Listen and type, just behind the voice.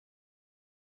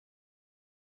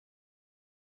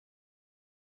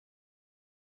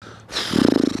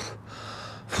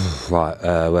Right,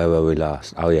 where were we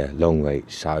last? Oh yeah,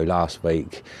 Longreach. So last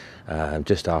week,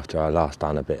 just after I last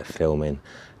done a bit of filming,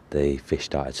 the fish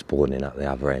started spawning up the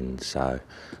other end. So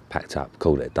packed up,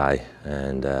 called it a day,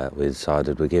 and we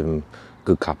decided we'd give them a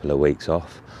good couple of weeks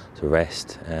off to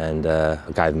rest, and I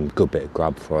gave them a good bit of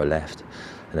grub before I left.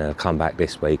 And then I come back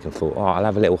this week and thought, oh, I'll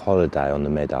have a little holiday on the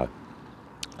meadow.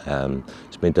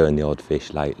 Just been doing the odd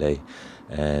fish lately,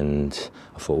 and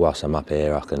I thought whilst I'm up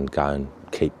here I can go and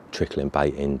keep trickling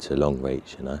bait into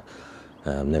Longreach, you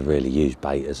know. Never really used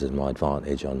bait as my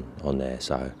advantage on there,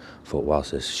 so I thought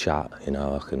whilst it's shut, you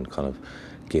know, I can kind of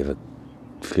give a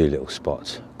few little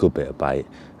spots, a good bit of bait,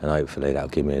 and hopefully that'll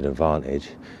give me an advantage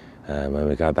when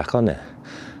we go back on there.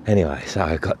 Anyway, so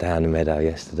I got down the meadow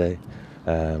yesterday,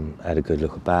 had a good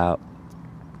look about,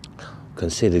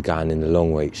 considered going in the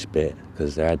Longreach bit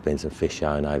because there had been some fish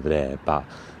showing over there, but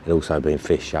there'd also been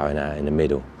fish showing out in the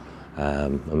middle. My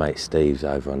mate Steve's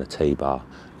over on the T-bar,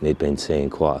 and he'd been seeing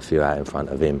quite a few out in front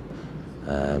of him.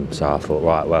 So I thought,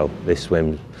 right, well, this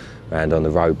swim round on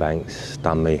the road banks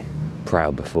done me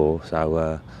proud before,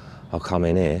 so I'll come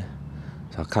in here.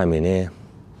 So I came in here,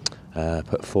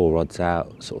 put 4 rods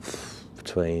out, sort of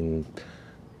between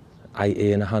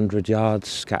 80 and 100 yards,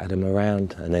 scattered them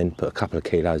around, and then put a couple of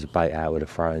kilos of bait out with a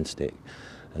throwing stick.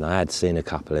 And I had seen a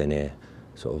couple in here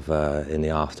sort of in the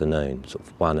afternoon, sort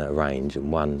of one at a range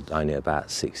and one only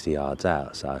about 60 yards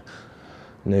out, so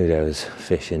I knew there was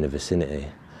fish in the vicinity.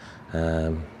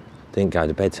 Didn't go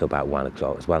to bed till about 1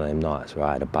 o'clock. It was one of them nights where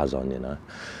I had a buzz on, you know.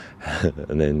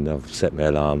 And then I've set my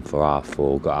alarm for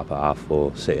 4:30, got up at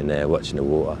 4:30, sitting there watching the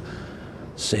water.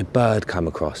 See a bird come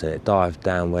across and it dived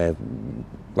down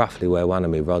roughly where one of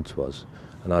my rods was,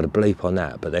 and I had a bleep on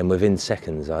that, but then within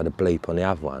seconds I had a bleep on the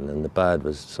other one, and the bird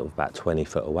was sort of about 20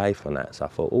 foot away from that, so I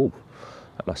thought, oh,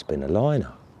 that must have been a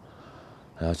liner.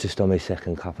 And I was just on my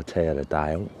second cup of tea of the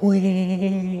day, and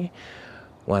whee,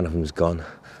 one of them's gone,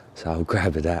 so I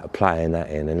grabbed that, playing that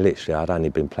in, and literally I'd only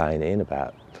been playing it in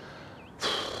about,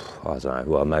 I don't know,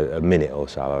 well, maybe a minute or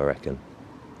so, I reckon.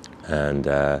 And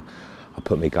I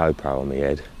put my GoPro on my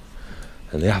head,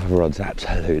 and the other rod's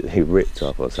absolutely ripped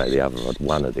off. I'll say the other rod,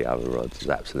 one of the other rods is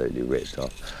absolutely ripped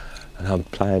off. And I'm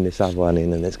playing this other one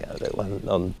in, and there's one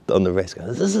on the rest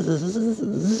going,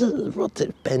 the rod's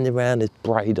bending around, there's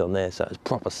braid on there, so it's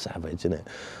proper savage, isn't it?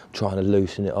 I'm trying to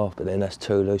loosen it off, but then that's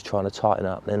too loose, trying to tighten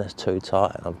up, then that's too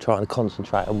tight, and I'm trying to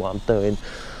concentrate on what I'm doing.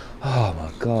 Oh my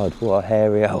God, what a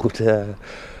hairy old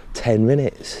 10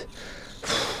 minutes.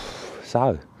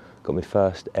 So, got my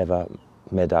first ever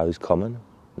Meadows common.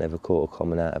 Never caught a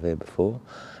common out of here before,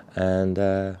 and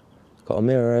got a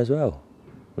mirror as well.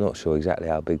 I'm not sure exactly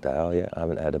how big they are yet. I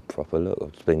haven't had a proper look.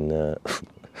 I've been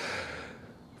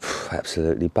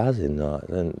absolutely buzzing. Like,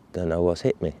 don't know what's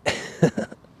hit me.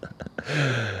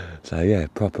 So yeah,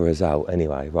 proper result.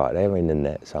 Anyway, right, they're in the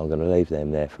net, so I'm going to leave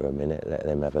them there for a minute, let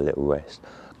them have a little rest,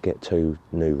 get 2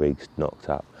 new rigs knocked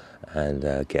up, and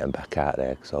get them back out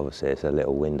there, because obviously it's a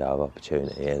little window of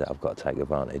opportunity here that I've got to take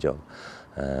advantage of.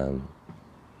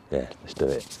 Yeah, let's do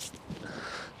it.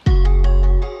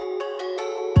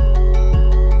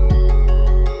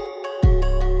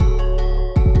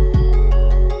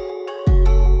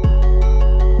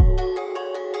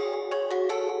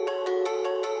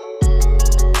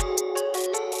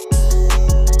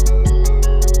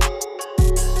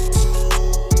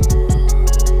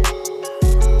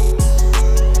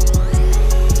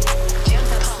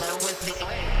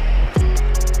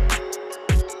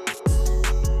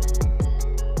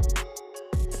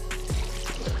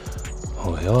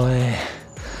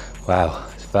 Wow,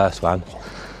 it's the first one,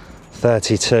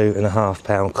 32.5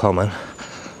 pound common,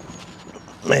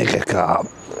 mega carp.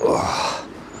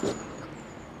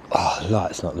 Oh,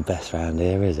 light's not the best round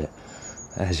here, is it?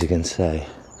 As you can see,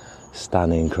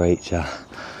 stunning creature,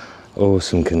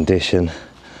 awesome condition.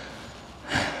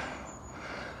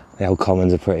 The old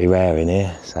commons are pretty rare in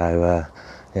here, so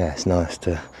yeah, it's nice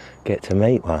to get to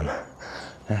meet one.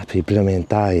 Happy blooming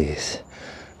days.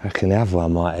 I reckon the other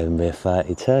one might even be a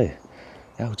 32.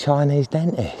 The old Chinese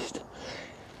dentist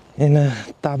in a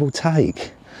double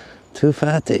take,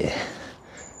 230.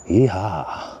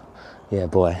 Yeehaw. Yeah,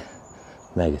 boy,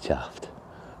 mega chuffed.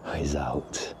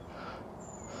 Result.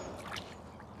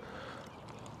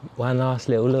 One last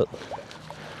little look.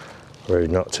 Rude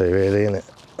not to, really, isn't it?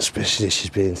 Especially she's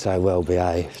being so well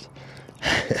behaved.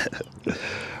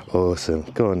 Awesome.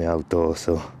 Go on the old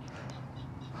dorsal.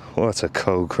 What a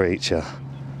cool creature.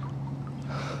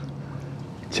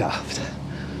 Chuffed.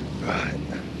 Right,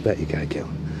 bet you go, Gil.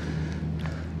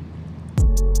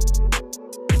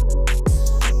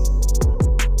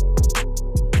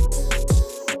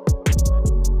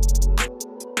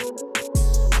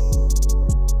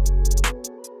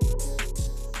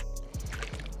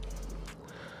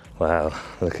 Wow,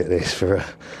 look at this for a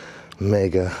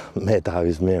mega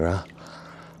Meadows mirror.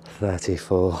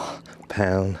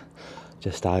 £34,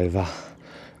 just over.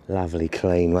 Lovely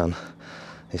clean one.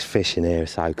 This fishing here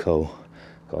is so cool.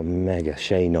 Got a mega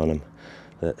sheen on them.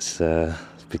 That's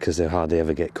because they hardly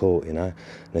ever get caught, you know.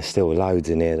 And there's still loads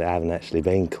in here that haven't actually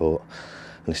been caught.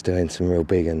 And they're still in some real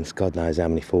big ones. God knows how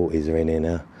many 40s are in here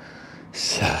now.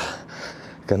 It's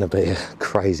gonna be a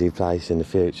crazy place in the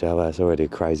future. Well, it's already a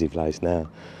crazy place now.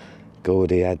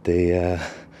 Gordy had the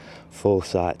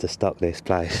foresight to stock this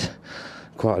place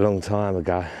quite a long time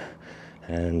ago,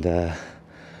 and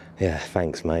yeah,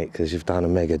 thanks mate, because you've done a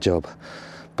mega job.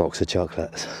 Box of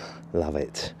chocolates, love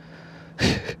it.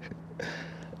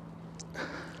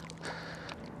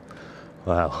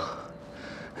 Wow,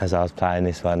 as I was playing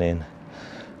this one in,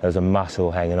 there was a mussel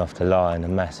hanging off the line, a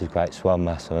massive great swan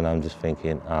mussel, and I'm just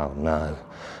thinking, oh no,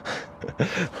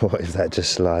 what if that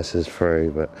just slices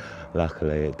through? But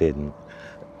luckily it didn't.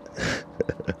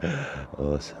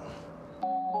 Awesome.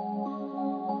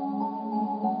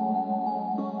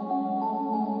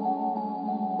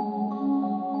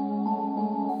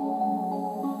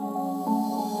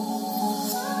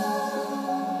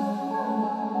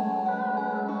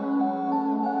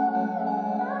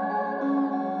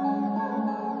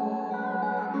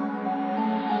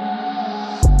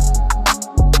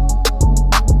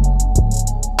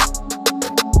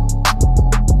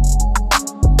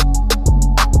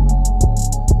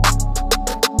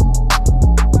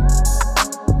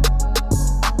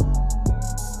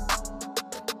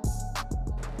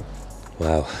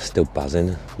 Well, still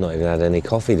buzzing. Not even had any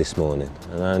coffee this morning.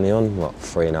 And only on, what,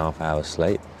 3.5 hours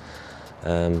sleep.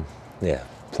 Yeah,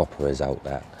 proper result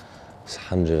that. It's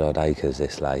 100 odd acres,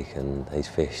 this lake, and these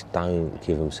fish don't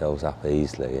give themselves up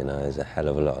easily, you know. There's a hell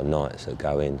of a lot of nights that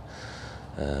go in,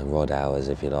 rod hours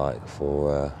if you like,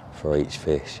 for each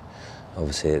fish.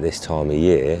 Obviously at this time of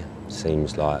year,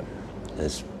 seems like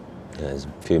there's a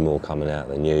few more coming out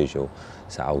than usual.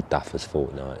 It's that old Duffer's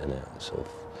fortnight, isn't it? Sort of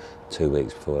 2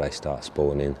 weeks before they start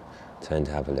spawning, tend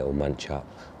to have a little munch up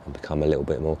and become a little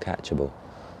bit more catchable.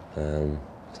 So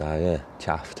yeah,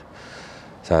 chuffed.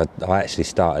 So I actually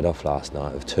started off last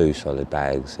night with 2 solid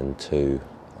bags and 2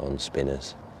 on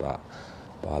spinners, but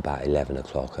by about 11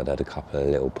 o'clock I'd had a couple of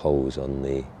little pulls on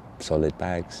the solid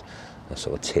bags. I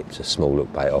sort of tipped a small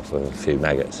look bait off of a few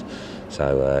maggots.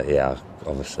 So yeah,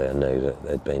 obviously I knew that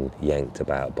they'd been yanked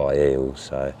about by eels,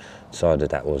 so decided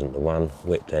that wasn't the one,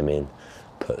 whipped them in,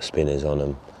 put spinners on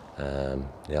them,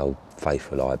 the old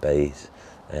faithful IBs,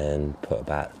 and put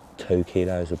about 2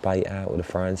 kilos of bait out with a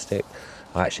throwing stick.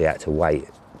 I actually had to wait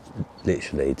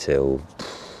literally till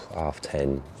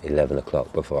 10:30, 11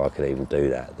 o'clock before I could even do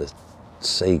that. The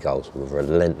seagulls were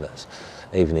relentless.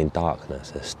 Even in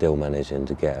darkness, they're still managing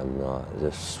to get them. Right?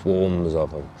 There's swarms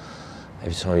of them.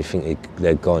 Every time you think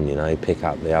they're gone, you know, you pick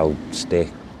up the old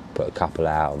stick, put a couple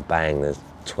out, and bang, there's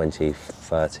 20,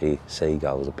 30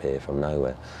 seagulls appear from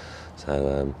nowhere.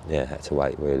 So yeah, had to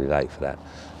wait really late for that.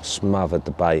 Smothered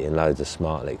the bait in loads of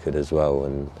smart liquid as well,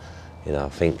 and you know, I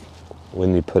think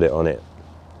when you put it on it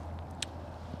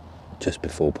just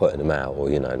before putting them out, or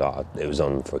you know, like it was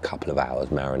on for a couple of hours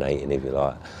marinating if you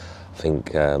like, I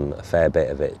think a fair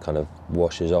bit of it kind of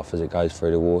washes off as it goes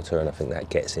through the water, and I think that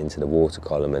gets into the water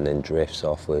column and then drifts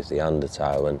off with the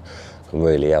undertow and can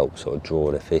really help sort of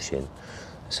draw the fish in.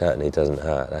 Certainly doesn't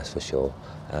hurt, that's for sure.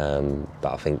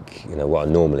 But I think, you know, what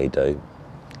I normally do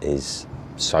is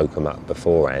soak them up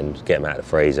beforehand, get them out of the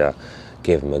freezer,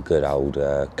 give them a good old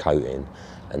coating,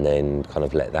 and then kind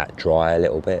of let that dry a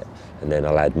little bit, and then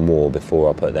I'll add more before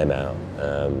I put them out,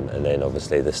 and then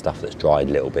obviously the stuff that's dried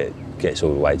a little bit gets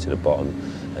all the way to the bottom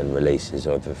and releases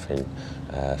everything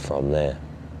from there.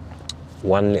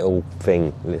 One little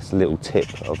thing, this little tip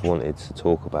I've wanted to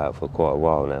talk about for quite a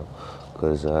while now,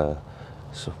 because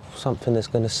something that's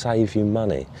going to save you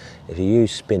money. If you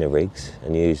use spinner rigs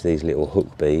and use these little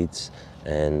hook beads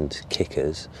and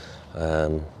kickers,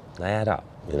 they add up,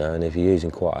 you know, and if you're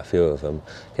using quite a few of them,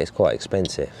 it gets quite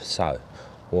expensive. So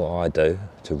what I do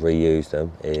to reuse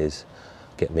them is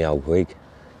get my old rig,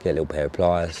 get a little pair of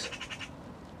pliers,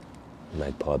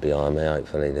 magpie behind me,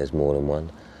 hopefully there's more than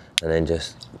one, and then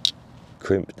just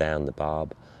crimp down the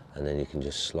barb, and then you can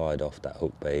just slide off that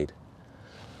hook bead,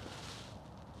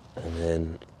 and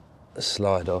then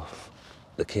slide off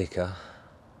the kicker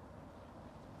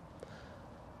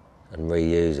and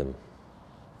reuse them.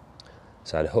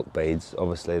 So the hook beads,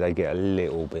 obviously they get a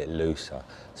little bit looser,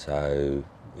 so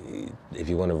if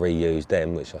you want to reuse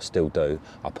them, which I still do,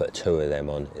 I put 2 of them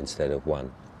on instead of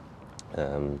 1.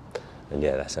 And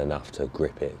yeah, that's enough to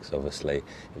grip it, because obviously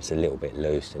if it's a little bit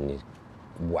loose and you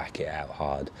whack it out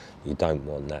hard. You don't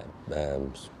want that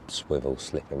swivel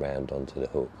slipping around onto the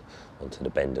hook, onto the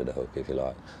bend of the hook, if you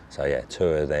like. So yeah, 2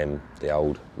 of them, the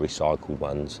old recycled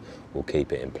ones, will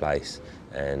keep it in place,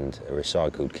 and a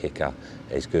recycled kicker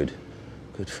is good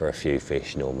for a few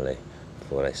fish normally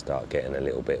before they start getting a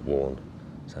little bit worn.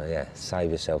 So yeah,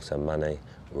 save yourself some money,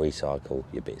 recycle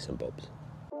your bits and bobs.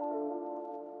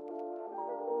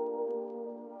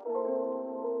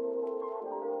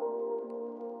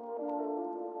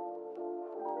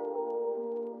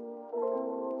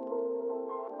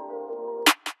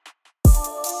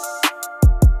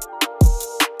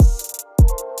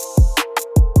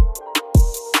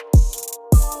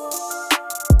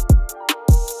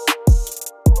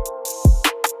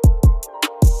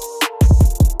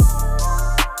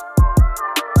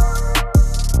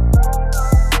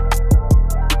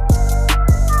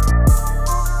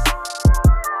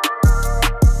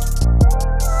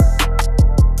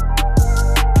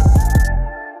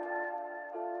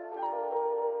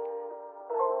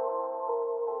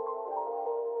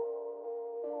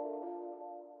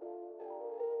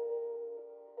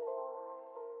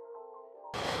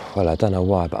 Well, I don't know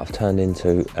why, but I've turned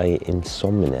into a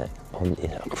insomniac.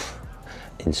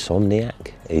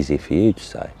 Easy for you to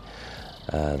say.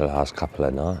 The last couple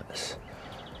of nights,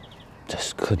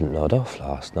 just couldn't nod off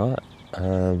last night.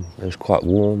 It was quite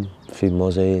warm, a few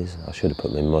mozzies. I should have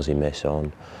put my mozzie mess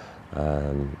on,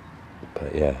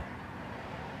 but yeah,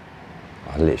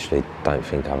 I literally don't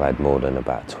think I've had more than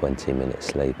about 20 minutes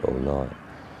sleep all night.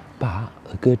 But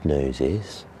the good news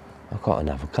is I've got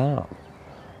another carp.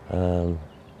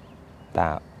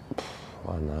 About,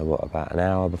 I don't know what, about an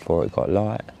hour before it got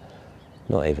light.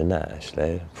 Not even that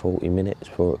actually, 40 minutes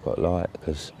before it got light,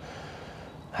 because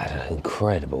I had an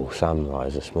incredible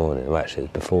sunrise this morning. Well, actually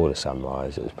it was before the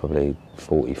sunrise, it was probably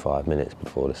 45 minutes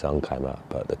before the sun came up,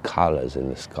 but the colours in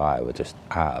the sky were just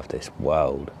out of this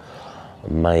world.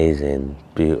 Amazing,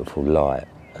 beautiful light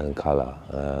and colour.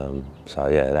 So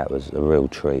yeah, that was a real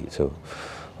treat to,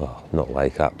 well, not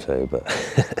wake up to, but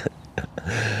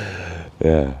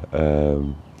yeah,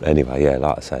 anyway, yeah,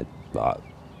 like I said, like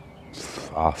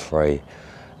R3,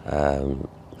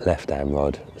 left-hand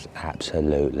rod was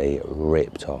absolutely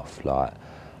ripped off. Like,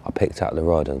 I picked up the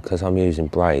rod, and because I'm using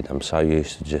braid, I'm so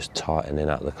used to just tightening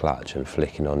up the clutch and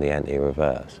flicking on the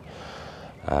anti-reverse.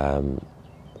 Well,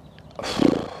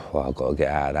 I've got to get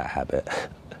out of that habit.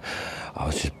 I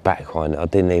was just backwinding. I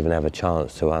didn't even have a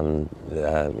chance to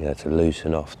to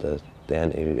loosen off the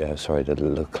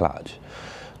clutch,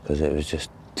 because it was just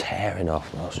tearing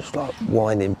off, and I was just like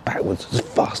winding backwards as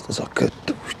fast as I could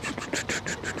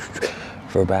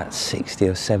for about 60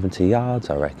 or 70 yards,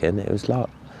 I reckon. It was like,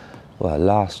 well,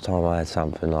 last time I had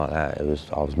something like that,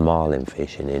 I was marlin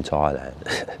fishing in Thailand.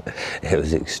 It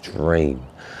was extreme.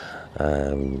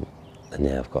 And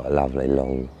yeah, I've got a lovely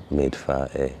long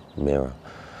mid-30 mirror.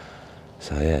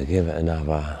 So yeah, give it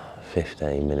another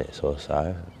 15 minutes or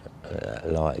so,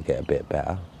 light get a bit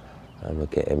better, and we'll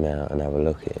get him out and have a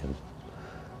look at him.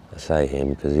 I say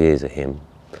him because he is a him.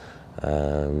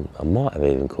 I might have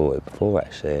even caught it before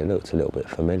actually. It looked a little bit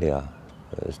familiar.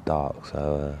 It was dark,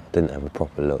 so I didn't have a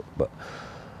proper look, but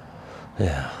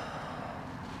yeah,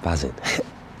 buzzing.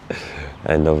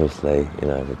 And obviously, you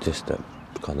know, we're just at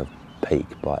kind of peak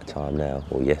bite time now,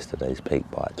 or yesterday's peak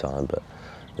bite time, but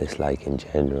this lake in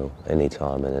general, any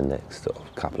time in the next sort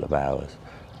of couple of hours,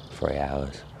 3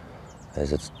 hours,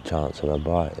 there's a chance of a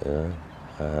bite, you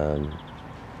know.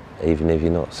 Even if you're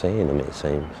not seeing them, it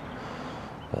seems.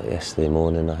 But yesterday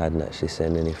morning I hadn't actually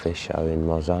seen any fish show in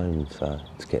my zone, so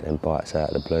to get them bites out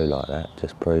of the blue like that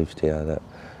just proves to you that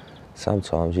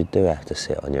sometimes you do have to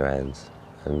sit on your hands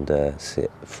and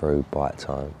sit through bite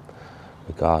time,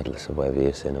 regardless of whether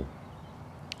you've seen them.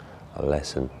 A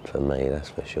lesson for me, that's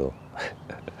for sure.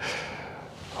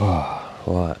 Oh,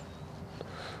 right.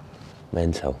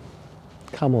 Mental.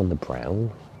 Come on, the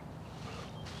brown.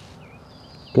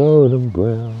 Golden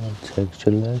brown,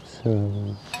 texture like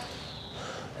sun.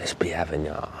 Let's be having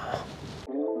ya.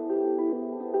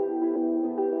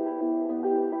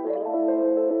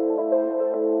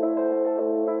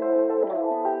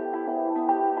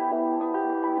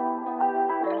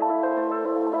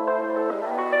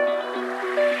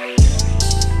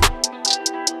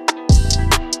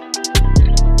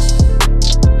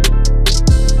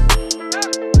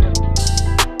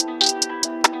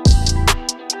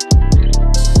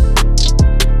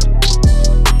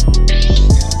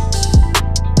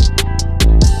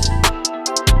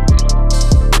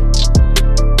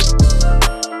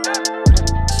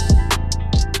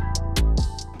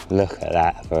 Look at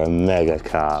that for a mega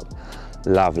carp.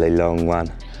 Lovely long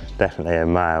one. Definitely a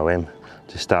male him.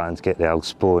 Just starting to get the old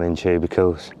spawning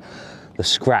tubercles. The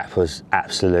scrap was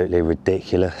absolutely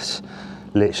ridiculous.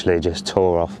 Literally just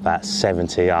tore off about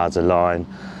 70 yards of line,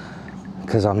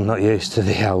 because I'm not used to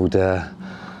the old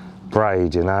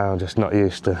braid, you know. I'm just not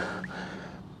used to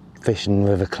fishing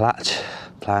with a clutch,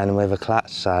 playing with a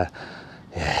clutch, so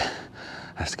yeah,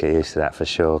 I have to get used to that for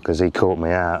sure, because he caught me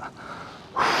out.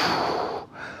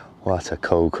 What a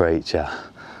cool creature.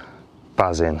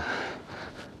 Buzzing.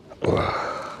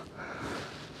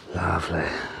 Lovely.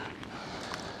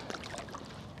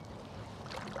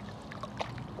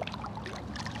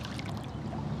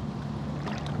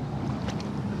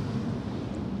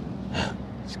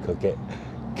 Just got to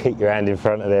keep your hand in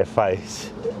front of their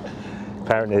face.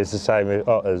 Apparently it's the same with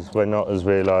otters. When otters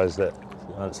realise that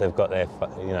once they've got their,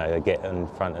 you know, they get in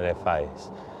front of their face,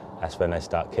 that's when they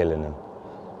start killing them.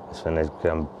 That's when they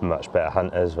become much better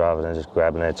hunters rather than just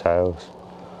grabbing their tails.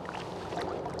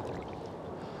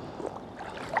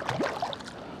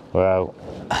 Well,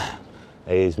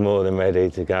 he's more than ready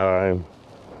to go home.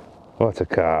 What a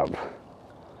carp.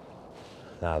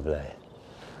 Lovely.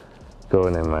 Go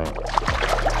on then, mate.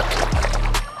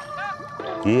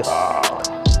 Yeah.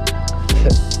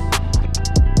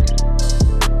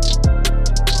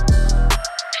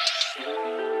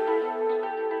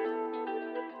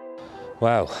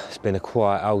 Well, it's been a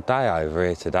quiet old day over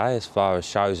here today as far as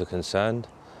shows are concerned.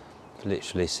 I've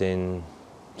literally seen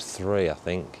 3, I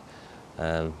think.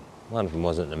 One of them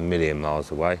wasn't a million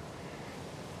miles away.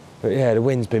 But yeah, the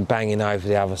wind's been banging over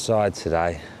the other side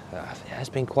today. It's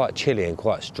been quite chilly and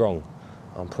quite strong.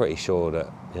 I'm pretty sure that,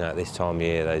 you know, at this time of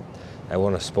year they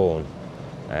want to spawn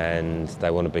and they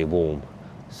want to be warm.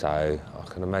 So I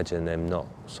can imagine them not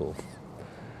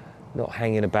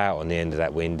hanging about on the end of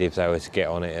that wind if they were to get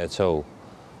on it at all.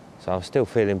 So I'm still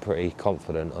feeling pretty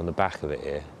confident on the back of it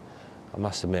here. I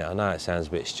must admit, I know it sounds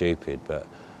a bit stupid, but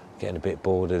getting a bit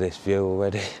bored of this view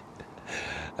already.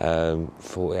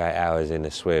 48 hours in the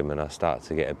swim and I start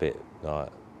to get a bit like,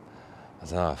 I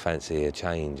don't know, I fancy a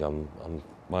change. I'm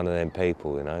one of them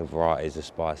people, you know, variety's the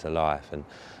spice of life. And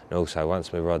also,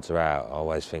 once my rods are out, I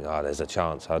always think, oh, there's a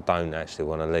chance. I don't actually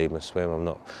want to leave my swim. I'm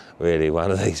not really one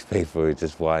of these people who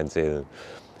just winds in and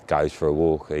goes for a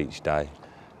walk each day.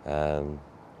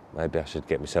 Maybe I should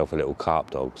get myself a little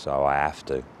carp dog, so I have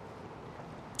to.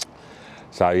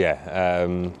 So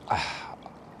yeah,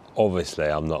 obviously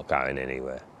I'm not going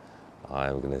anywhere.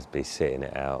 I'm going to be sitting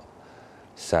it out,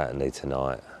 certainly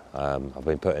tonight. I've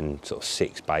been putting sort of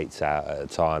 6 baits out at a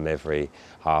time every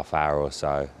half hour or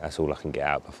so. That's all I can get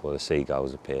out before the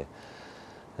seagulls appear.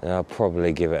 And I'll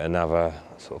probably give it another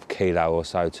sort of kilo or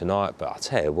so tonight, but I'll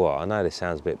tell you what, I know this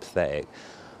sounds a bit pathetic.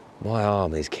 My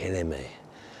arm is killing me.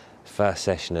 First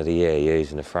session of the year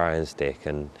using a throwing stick,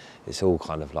 and it's all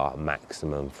kind of like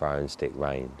maximum throwing stick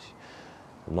range.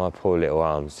 And my poor little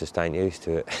arms just ain't used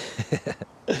to it.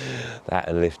 That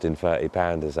and lifting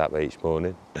 30-pounders up each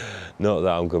morning. Not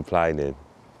that I'm complaining.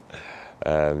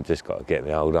 Just got to get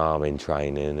my old arm in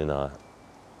training, and I.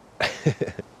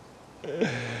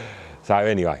 So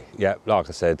anyway, yeah, like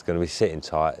I said, it's going to be sitting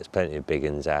tight. There's plenty of big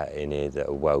uns out in here that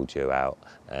are well due out,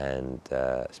 and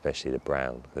especially the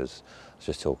brown, because I was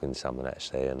just talking to someone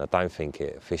actually, and I don't think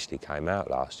it officially came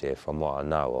out last year from what I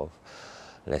know of.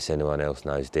 Unless anyone else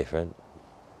knows different,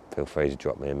 feel free to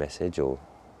drop me a message or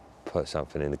put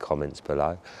something in the comments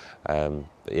below. But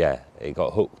yeah, it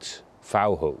got hooked,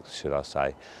 foul hooked should I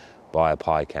say, by a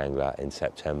pike angler in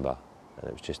September, and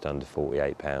it was just under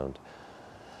 48 pound.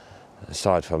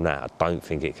 Aside from that, I don't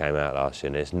think it came out last year,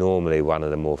 and it's normally one of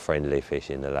the more friendly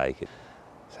fish in the lake.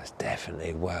 So it's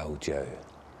definitely well due.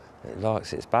 It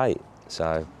likes its bait,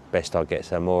 so best I get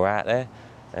some more out there,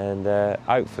 and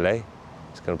hopefully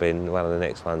it's going to be one of the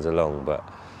next ones along. But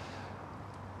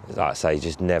like I say, you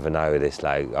just never know with this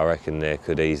lake. I reckon there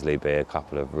could easily be a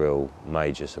couple of real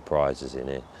major surprises in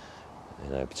it. You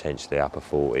know, potentially upper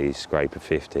 40s, scraper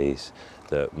 50s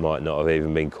that might not have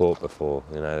even been caught before.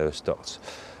 You know, they were stocked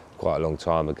quite a long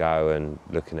time ago, and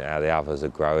looking at how the others are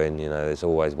growing, you know, there's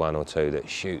always 1 or 2 that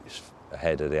shoots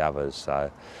ahead of the others. So,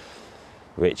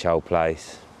 rich old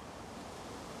place,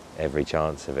 every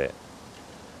chance of it.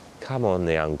 Come on,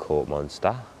 the uncaught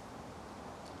monster.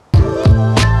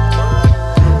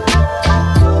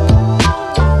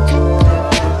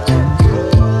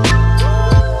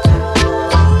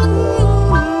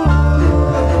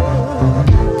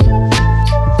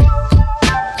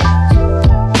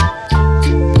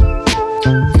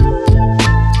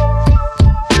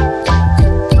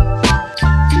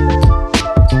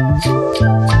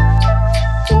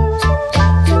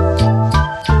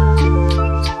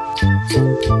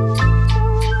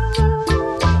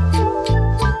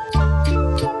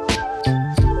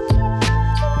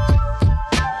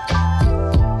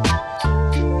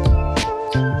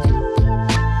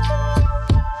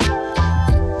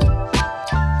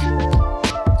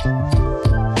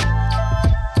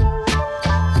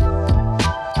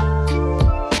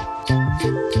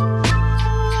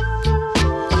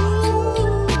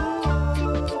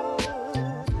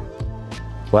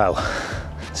 Well,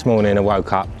 this morning I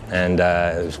woke up and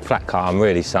it was flat calm,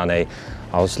 really sunny.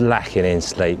 I was lacking in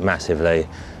sleep massively,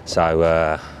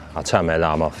 so I turned my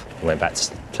alarm off and went back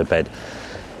to bed.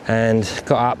 And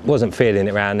got up, wasn't feeling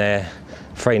it around there.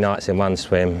 3 nights in one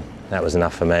swim, that was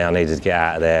enough for me. I needed to get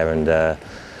out of there and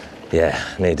yeah,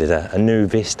 needed a new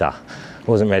vista.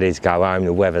 Wasn't ready to go home,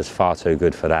 the weather's far too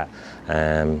good for that.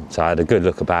 So I had a good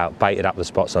look about, baited up the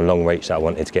spots on long reach that I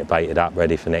wanted to get baited up,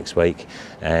 ready for next week,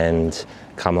 and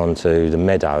come onto the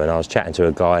meadow. And I was chatting to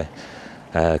a guy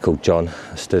called John.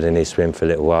 I stood in his swim for a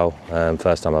little while,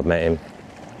 first time I've met him.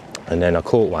 And then I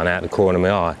caught one out the corner of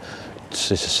my eye, just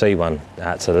to see one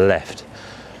out to the left.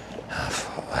 I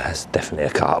thought, well, that's definitely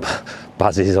a carp,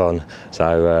 buzzes on.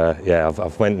 So yeah,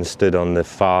 I've went and stood on the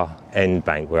far end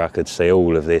bank where I could see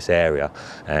all of this area,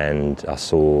 and I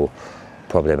saw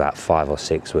probably about 5 or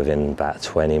 6 within about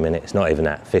 20 minutes, not even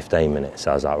that, 15 minutes.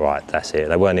 So I was like, right, that's it.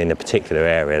 They weren't in a particular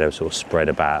area, they were sort of spread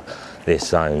about this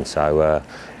zone. So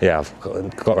yeah, I've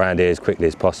got around here as quickly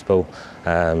as possible,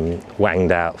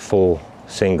 wanged out 4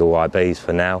 single IBs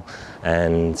for now,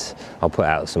 and I'll put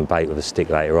out some bait with a stick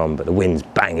later on, but the wind's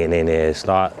banging in here. It's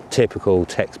like typical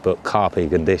textbook carpy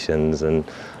conditions, and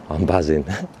I'm buzzing.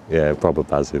 Yeah, proper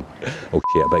buzzing. Oh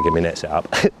shit, I better get my net set up.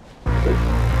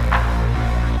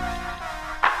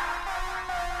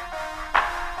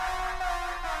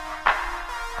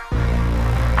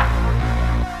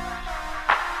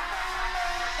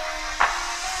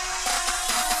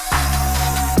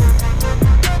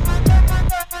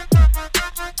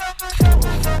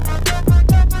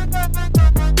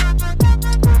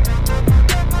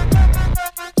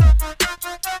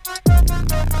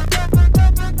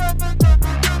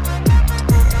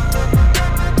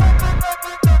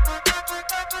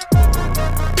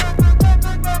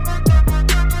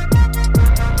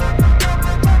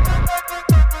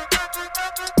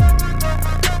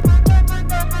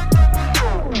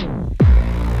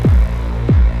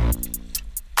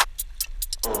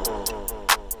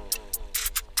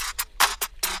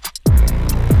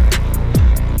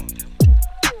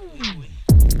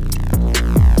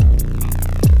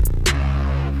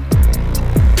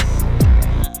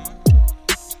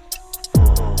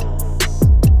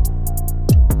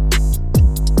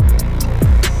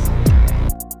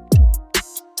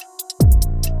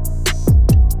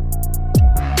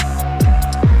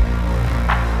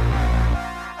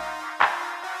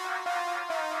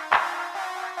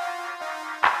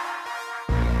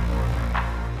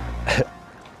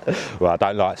 Well, I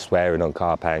don't like swearing on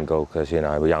carp angle because, you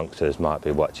know, youngsters might be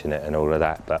watching it and all of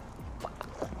that, but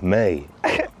me.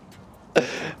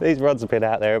 These rods have been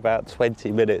out there about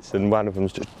 20 minutes and one of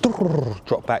them's just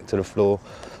dropped back to the floor,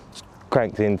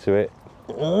 cranked into it.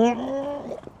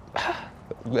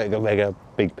 Mega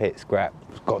big pit scrap.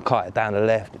 Got kited down the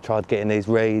left, tried getting these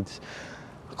reeds.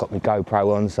 I've got my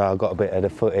GoPro on, so I got a bit of the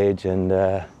footage, and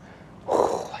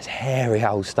it's hairy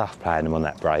old stuff playing them on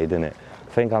that braid, isn't it?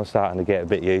 I think I'm starting to get a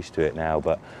bit used to it now,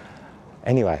 but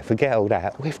anyway, forget all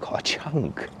that. We've got a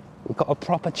chunk. We've got a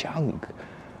proper chunk.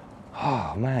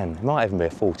 Oh man, it might even be a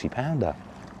 40-pounder.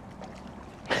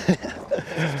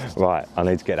 Right, I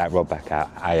need to get that rod back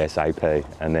out ASAP,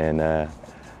 and then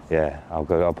yeah, I'll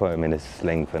put him in a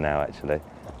sling for now. Actually,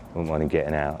 wouldn't want him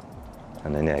getting out,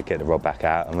 and then yeah, get the rod back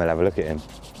out, and we'll have a look at him.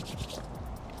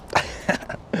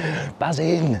 Buzz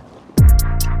in.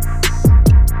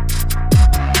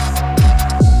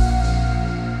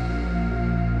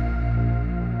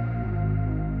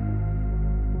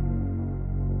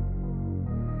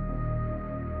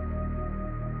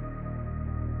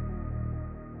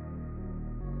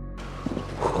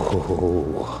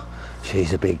 Oh,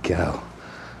 she's a big girl.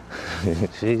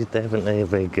 She's definitely a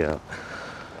big girl.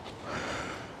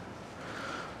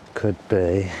 Could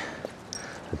be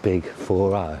a big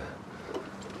 4-0.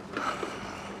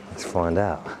 Let's find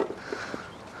out.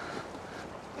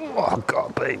 Oh, I've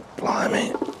got to be,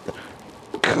 blimey.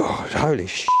 God, holy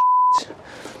shit.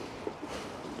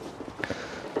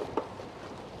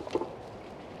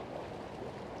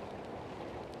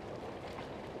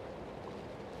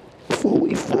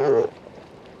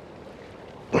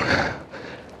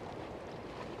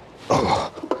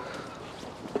 Oh.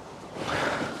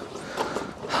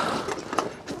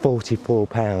 44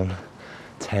 pound,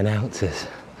 10 ounces.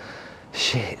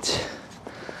 Shit.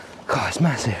 God, it's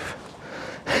massive.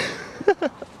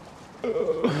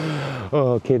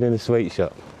 Oh, kid in a sweet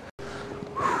shop.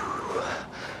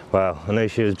 Well, I knew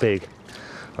she was big.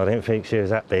 I didn't think she was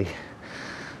that big.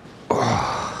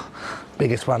 Oh,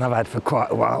 biggest one I've had for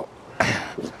quite a while.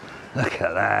 Look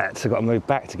at that. So I've got to move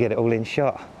back to get it all in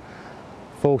shot.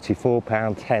 44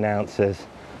 pound, 10 ounces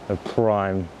of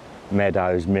prime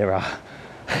Meadows mirror.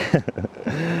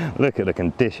 Look at the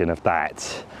condition of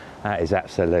that. That is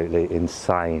absolutely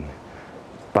insane.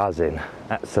 Buzzing,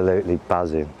 absolutely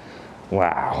buzzing.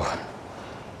 Wow.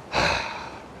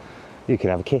 You can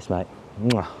have a kiss, mate.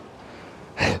 Mwah.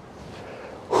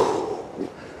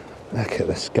 Look at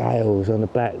the scales on the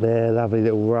back there, lovely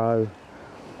little row.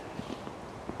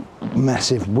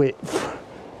 Massive width,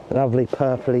 lovely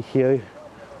purpley hue.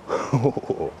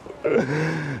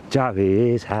 Joey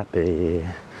is happy.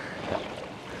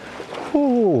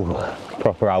 Ooh,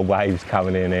 proper old waves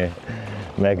coming in here.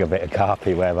 Mega bit of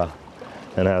carpy weather.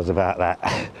 And how's about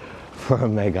that for a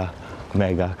mega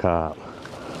carp?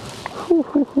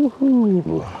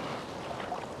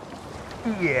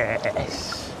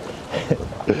 Yes.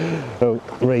 Oh,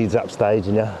 Reed's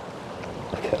upstaging you.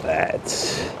 Look at that.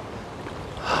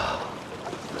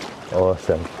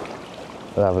 Awesome.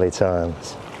 Lovely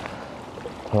times.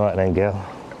 Right then, girl.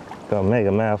 Got a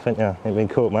mega mouth, ain't you? Ain't been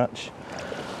caught much.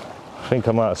 I think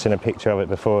I might have seen a picture of it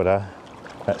before though.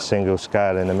 That single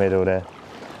scale in the middle there,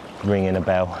 ringing a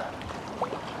bell.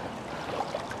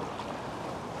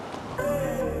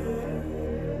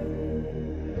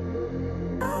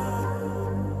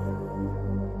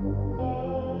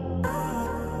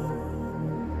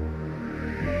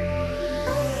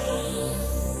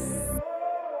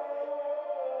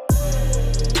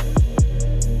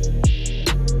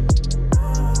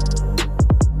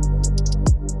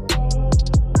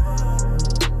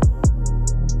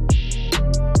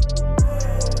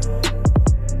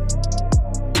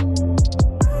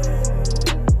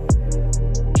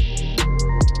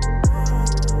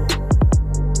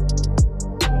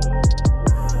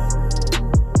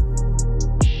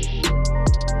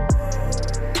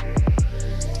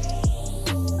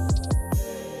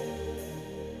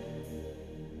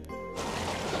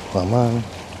 Come on,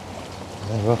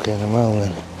 they're rocking and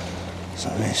rolling.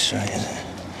 Something straight in it.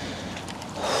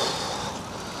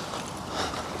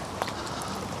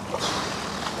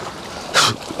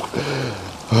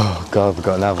 Oh God, we've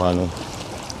got another one on.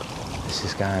 This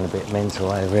is going a bit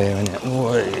mental over here, isn't it?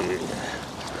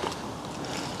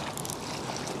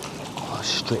 I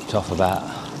stripped off about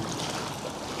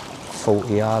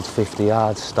 40 yards, 50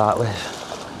 yards to start with.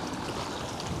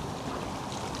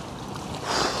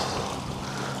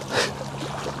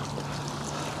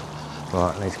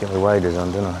 Right, I need to get my waders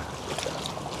on, don't I?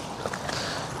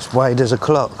 It's waders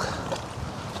o'clock.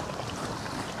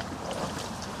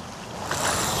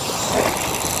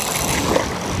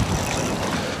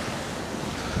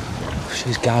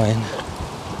 She's going.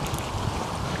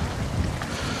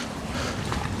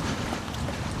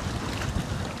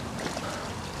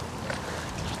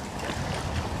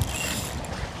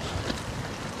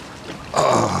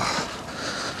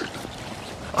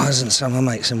 Why doesn't someone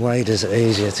make some waders that are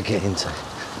easier to get into?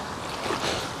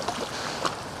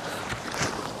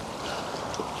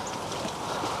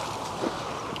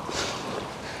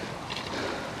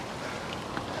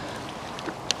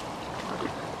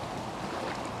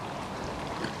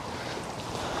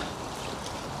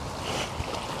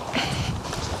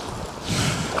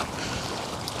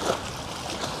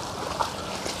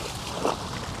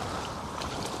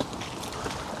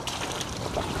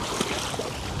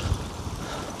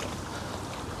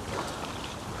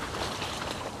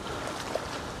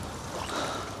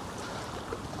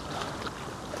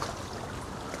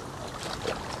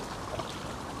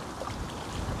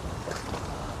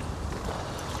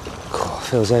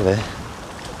 Feels heavy,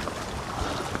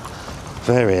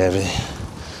 very heavy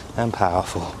and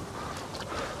powerful.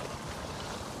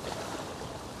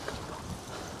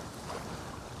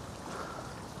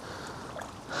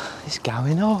 It's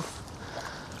going off.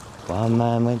 One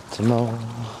man went to mow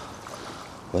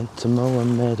a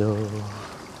meadow.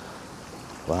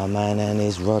 One man and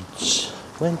his rods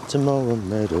went to mow a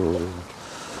meadow.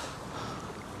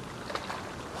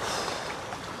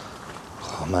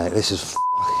 Oh mate, this is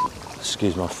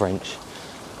excuse my French,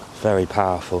 very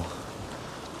powerful,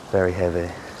 very heavy,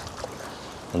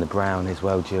 and the brown is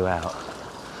well due out,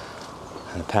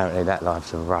 and apparently that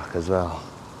life's a ruck as well.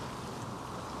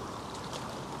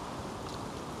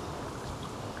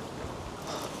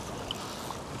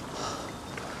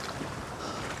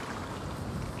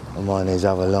 And one of these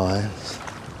other lines,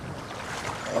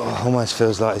 oh, almost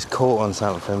feels like he's caught on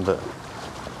something, but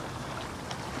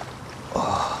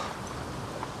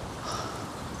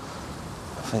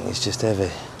I think it's just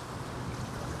heavy.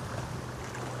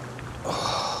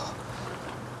 Oh.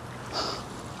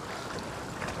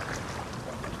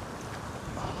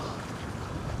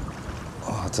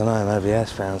 Oh, I don't know, maybe he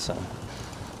has found something.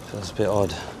 Feels a bit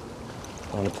odd. I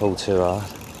don't want to pull too hard.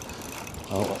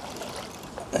 Oh,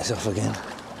 it's off again.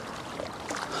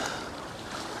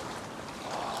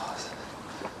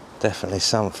 Definitely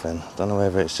something. Don't know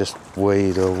whether it's just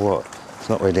weed or what. There's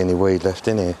not really any weed left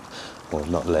in here. Well,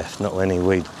 not left, not any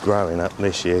weed growing up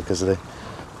this year because of the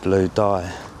blue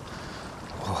dye.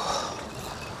 Oh.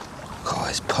 God,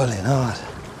 it's pulling hard.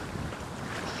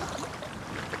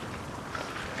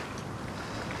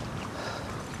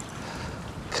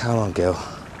 Come on, girl.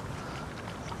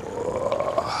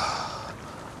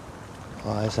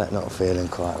 Why is that not feeling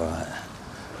quite right?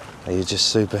 Are you just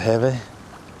super heavy?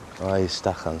 Or are you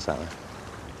stuck on something?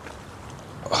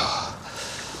 Oh.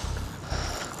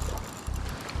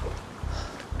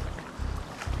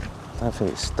 I don't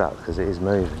think it's stuck because it is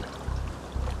moving.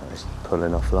 It's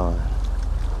pulling offline.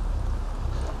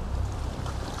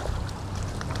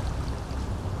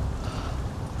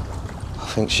 I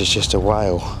think she's just a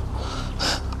whale.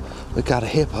 We got a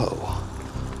hippo.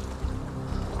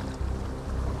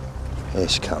 Here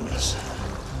she comes.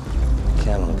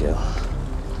 Come on, girl.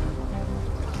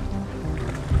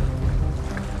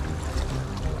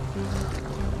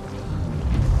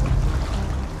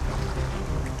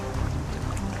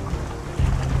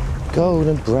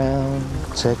 Golden brown,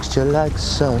 texture like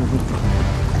sun.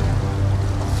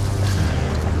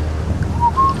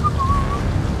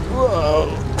 Whoa!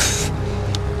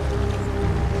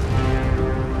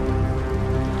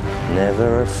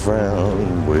 Never a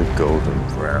frown with golden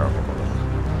brown.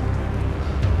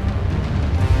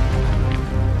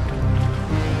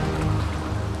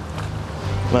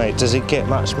 Mate, does it get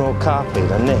much more carpy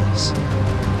than this?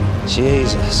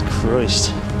 Jesus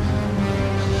Christ.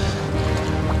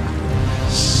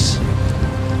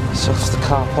 It's off the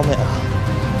carpometer.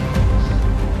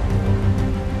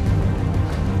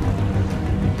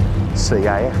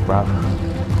 CAF, bro.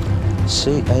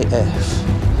 CAF.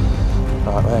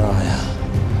 Right, where are you?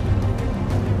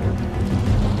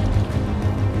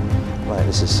 Mate,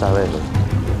 this is so heavy.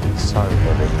 So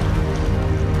heavy.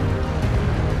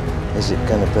 Is it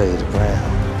going to be the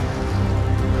brown?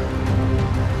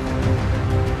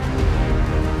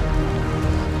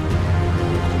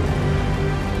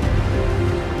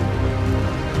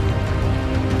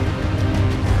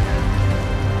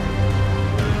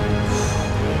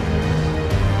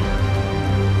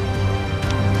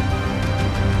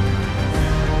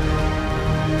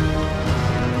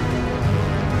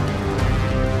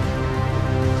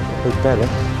 Big belly.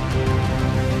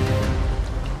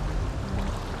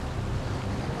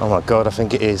 Oh my God, I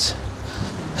think it is.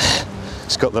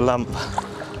 It's got the lump.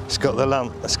 It's got the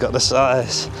lump. It's got the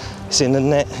size. It's in the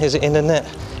net. Is it in the net?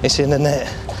 It's in the net.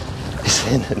 It's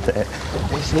in the net.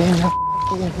 It's in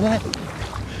the net.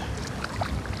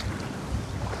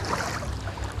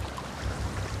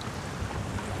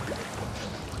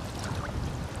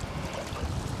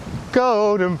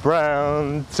 Golden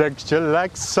brown, texture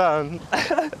like sun.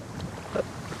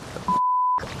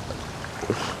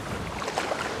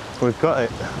 We've got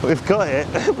it. We've got it.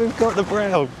 We've got the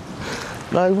brown.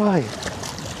 No way.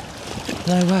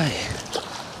 No way.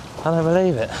 I don't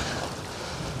believe it.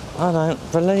 I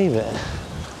don't believe it.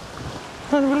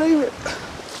 I don't believe it.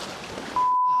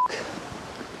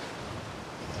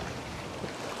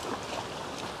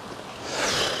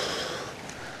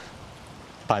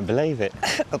 I don't believe it.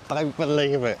 I don't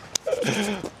believe it.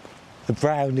 The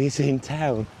brown is in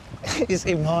town. It's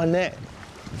in my net.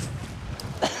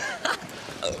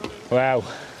 Wow.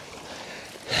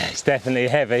 It's definitely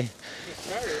heavy.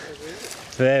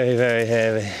 Very, very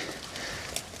heavy.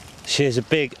 She's a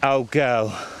big old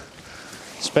girl.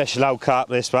 Special old carp,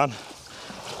 this one.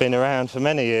 Been around for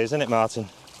many years, isn't it, Martin?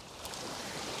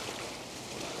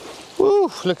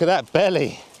 Woo, look at that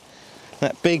belly.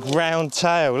 That big round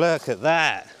tail, look at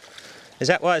that. Is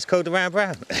that why it's called the round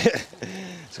brown?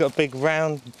 It's got a big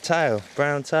round tail,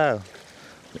 brown tail.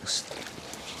 Looks...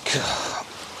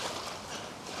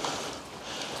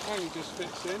 Only just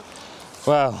fits in.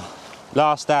 Well,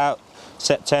 last out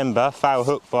September, foul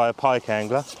hooked by a pike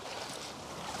angler.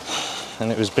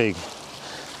 And it was big.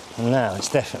 And now it's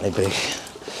definitely big.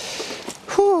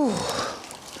 Whew.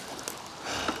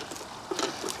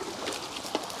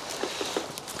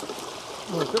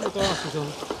 Oh, put the glasses on.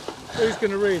 Who's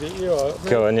going to read it? You are.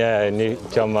 Go on, yeah, and you,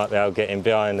 John might be able to get in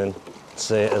behind and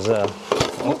see it as well.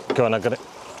 Oh, go on, I got it.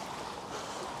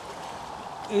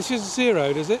 This is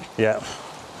zeroed, is it? Yeah.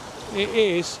 It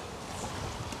is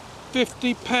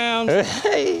 £50,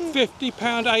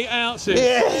 £50, 8 ounces.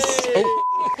 Yes! Oh.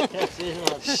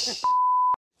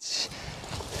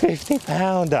 50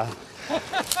 pounder.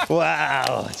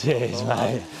 Wow, cheers,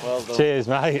 mate. Well done. Cheers,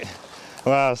 mate.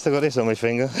 Wow, I've still got this on my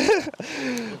finger.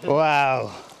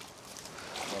 Wow.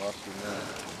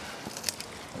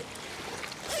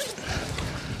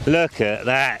 Look at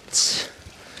that.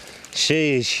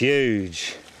 She is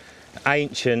huge.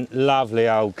 Ancient, lovely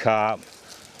old carp.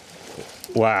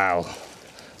 Wow.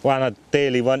 One I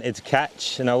dearly wanted to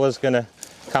catch, and I was going to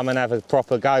come and have a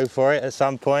proper go for it at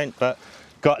some point, but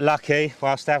got lucky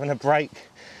whilst having a break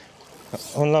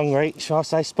on long reach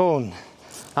whilst they spawn.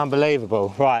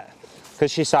 Unbelievable. Right,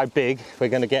 because she's so big, we're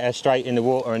going to get her straight in the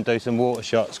water and do some water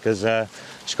shots, because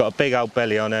she's got a big old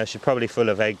belly on her. She's probably full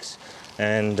of eggs,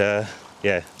 and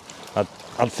yeah,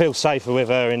 I'd feel safer with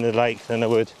her in the lake than I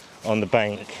would on the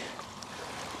bank.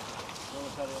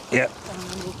 Yeah.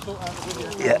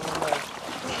 Yeah.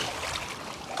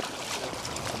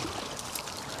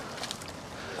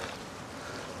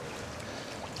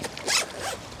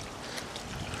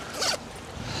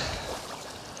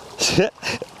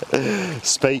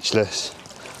 Speechless.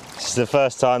 This is the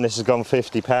first time this has gone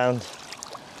 £50.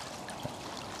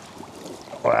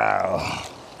 Wow.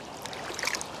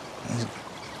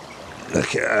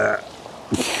 Look at her.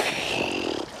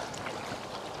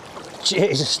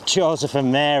 Jesus, Joseph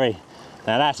and Mary.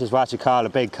 Now that is what you call a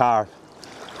big carp.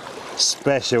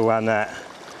 Special one, that.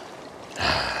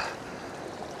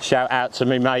 Shout out to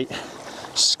me mate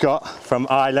Scott from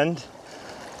Ireland.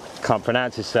 Can't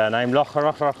pronounce his surname. The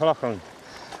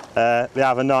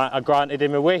other night I granted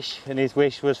him a wish, and his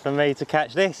wish was for me to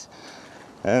catch this.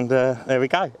 And there we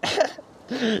go.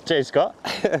 Cheers, Scott.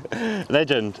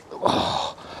 Legend.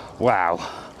 Oh, wow.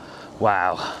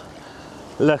 Wow.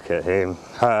 Look at him.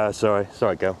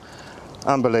 Sorry, girl.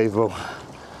 Unbelievable.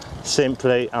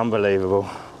 Simply unbelievable.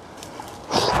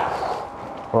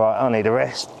 Right, I need a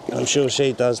rest. I'm sure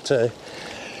she does too.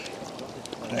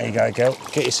 There you go, girl.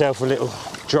 Get yourself a little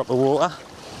drop of water,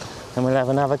 and we'll have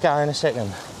another go in a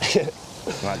second.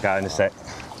 Might go in a sec.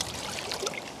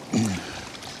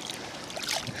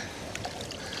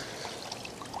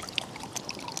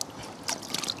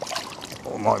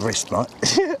 Oh, my wrist, mate.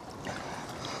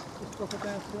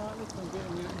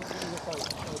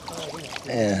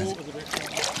 Yeah,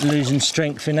 losing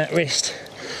strength in that wrist.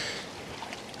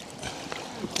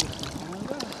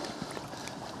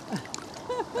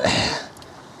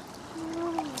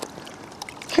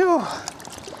 Phew.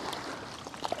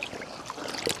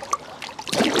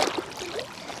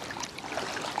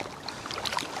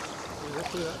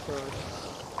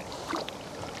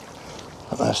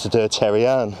 I have to do a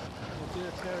Terrian.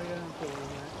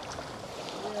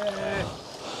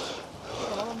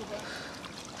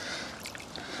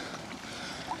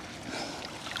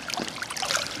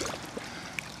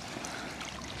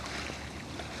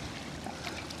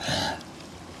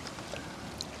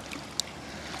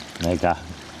 There you go.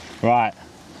 Right,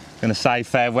 gonna say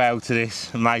farewell to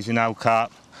this amazing old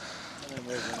carp.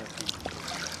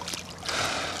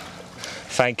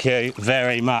 Thank you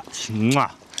very much.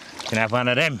 Mwah. Can have one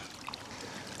of them.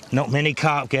 Not many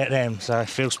carp get them, so I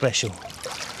feel special.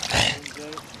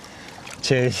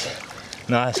 Cheers.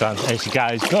 Nice one. There she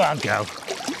goes. Go on, girl.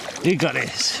 You got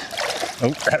this. Oh,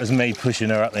 that was me pushing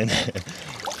her up then.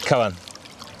 Come on.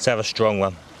 Let's have a strong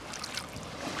one.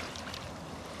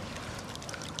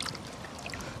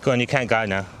 Go on, you can't go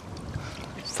now.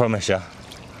 Promise you.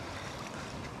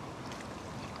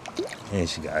 Here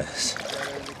she goes.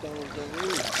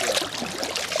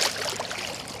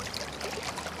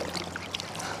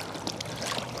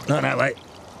 Not that way.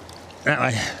 That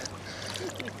way.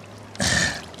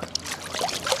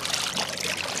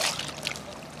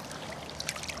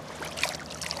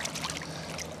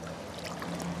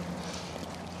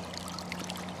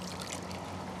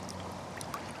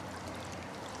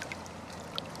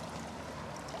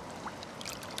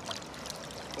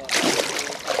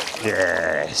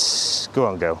 Yes. Go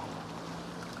on, girl.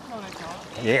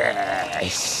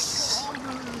 Yes.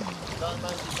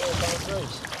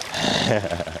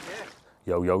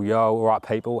 Yo, yo, yo. All right,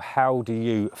 people, how do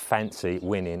you fancy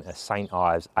winning a St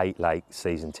Ives 8 Lake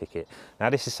season ticket? Now,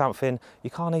 this is something you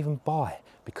can't even buy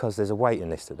because there's a waiting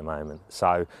list at the moment.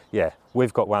 So, yeah,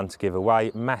 we've got one to give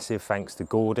away. Massive thanks to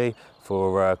Gordy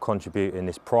for contributing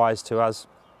this prize to us.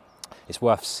 It's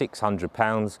worth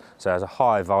 £600, so it's a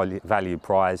high value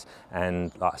prize,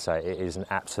 and like I say, it is an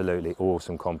absolutely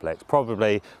awesome complex.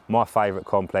 Probably my favourite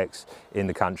complex in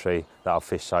the country that I've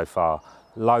fished so far.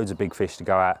 Loads of big fish to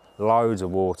go at, loads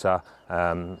of water.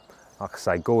 Like I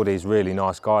say, Gordy's a really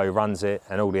nice guy who runs it,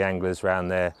 and all the anglers around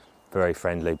there, very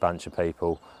friendly bunch of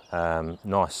people.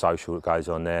 Nice social that goes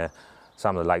on there.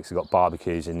 Some of the lakes have got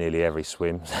barbecues in nearly every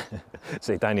swim,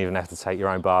 so you don't even have to take your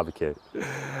own barbecue.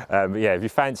 But yeah, if you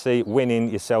fancy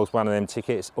winning yourselves one of them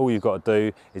tickets, all you've got to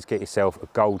do is get yourself a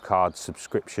gold card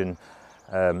subscription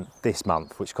this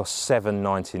month, which costs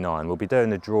 $7.99. We'll be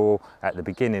doing a draw at the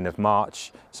beginning of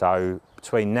March, so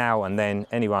between now and then,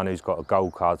 anyone who's got a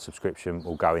gold card subscription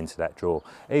will go into that draw.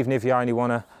 Even if you only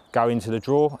want to go into the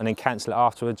draw and then cancel it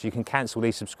afterwards. You can cancel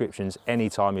these subscriptions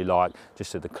anytime you like,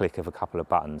 just at the click of a couple of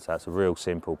buttons. That's a real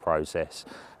simple process.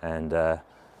 And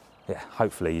yeah,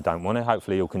 hopefully you don't want it.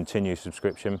 Hopefully you'll continue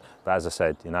subscription. But as I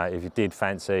said, you know, if you did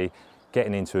fancy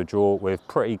getting into a draw with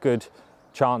pretty good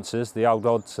chances, the old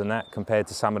odds and that, compared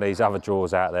to some of these other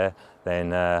draws out there, then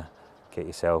get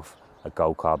yourself a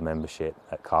Gold Card membership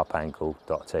at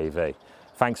carpangle.tv.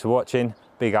 Thanks for watching.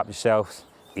 Big up yourselves.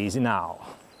 Easy now.